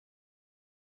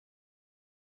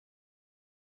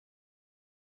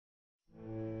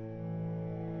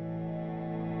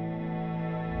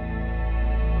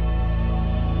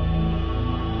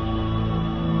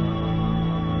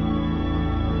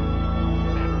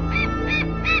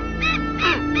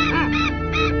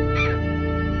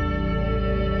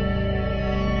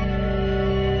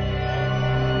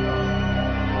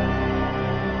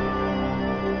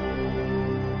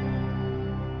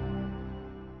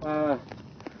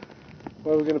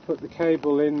where we're going to put the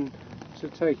cable in to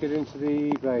take it into the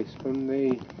E-base from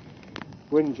the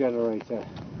wind generator.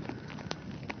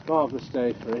 Marvellous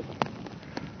day for it.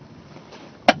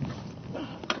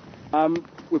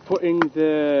 We're putting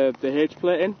the H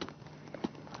plate in,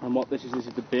 and what this is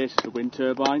the base of the wind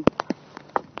turbine.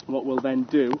 And what we'll then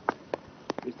do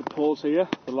is the poles here,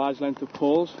 the large length of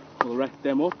poles, we'll erect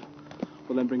them up.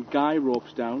 We'll then bring guy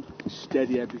ropes down to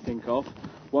steady everything off.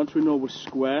 Once we know we're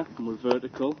square and we're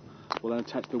vertical, we'll then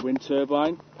attach the wind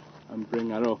turbine and bring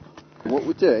that up. What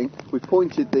we're doing, we've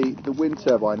pointed the wind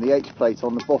turbine, the H plate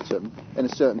on the bottom, in a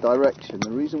certain direction. The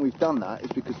reason we've done that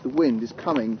is because the wind is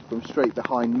coming from straight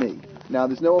behind me. Now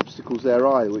there's no obstacles there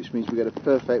either, which means we get a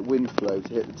perfect wind flow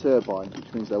to hit the turbines,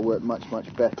 which means they'll work much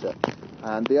better.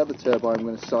 And the other turbine I'm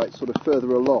going to sight sort of further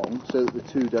along so that the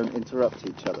two don't interrupt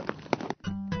each other.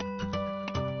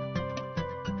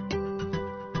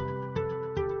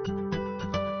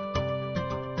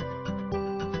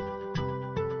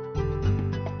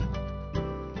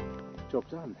 Job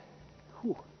done.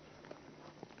 Whew.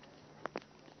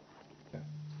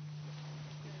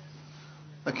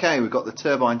 Okay, we've got the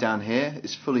turbine down here.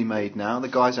 It's fully made now. The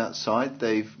guys outside,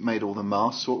 they've made all the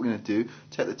masts. So what we're going to do,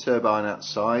 take the turbine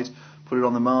outside, put it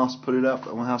on the mast, put it up,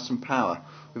 and we'll have some power.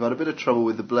 We've had a bit of trouble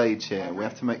with the blades here. We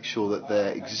have to make sure that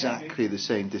they're exactly the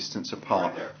same distance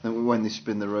apart. Then when they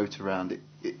spin the rotor around,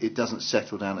 it doesn't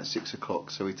settle down at 6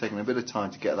 o'clock. So we've taken a bit of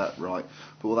time to get that right.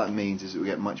 But what that means is that we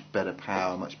get much better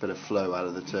power, much better flow out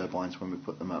of the turbines when we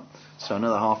put them up. So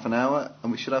another half an hour,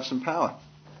 and we should have some power.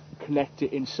 Connect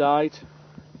it inside,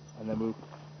 and then we've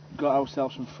got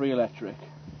ourselves some free electric.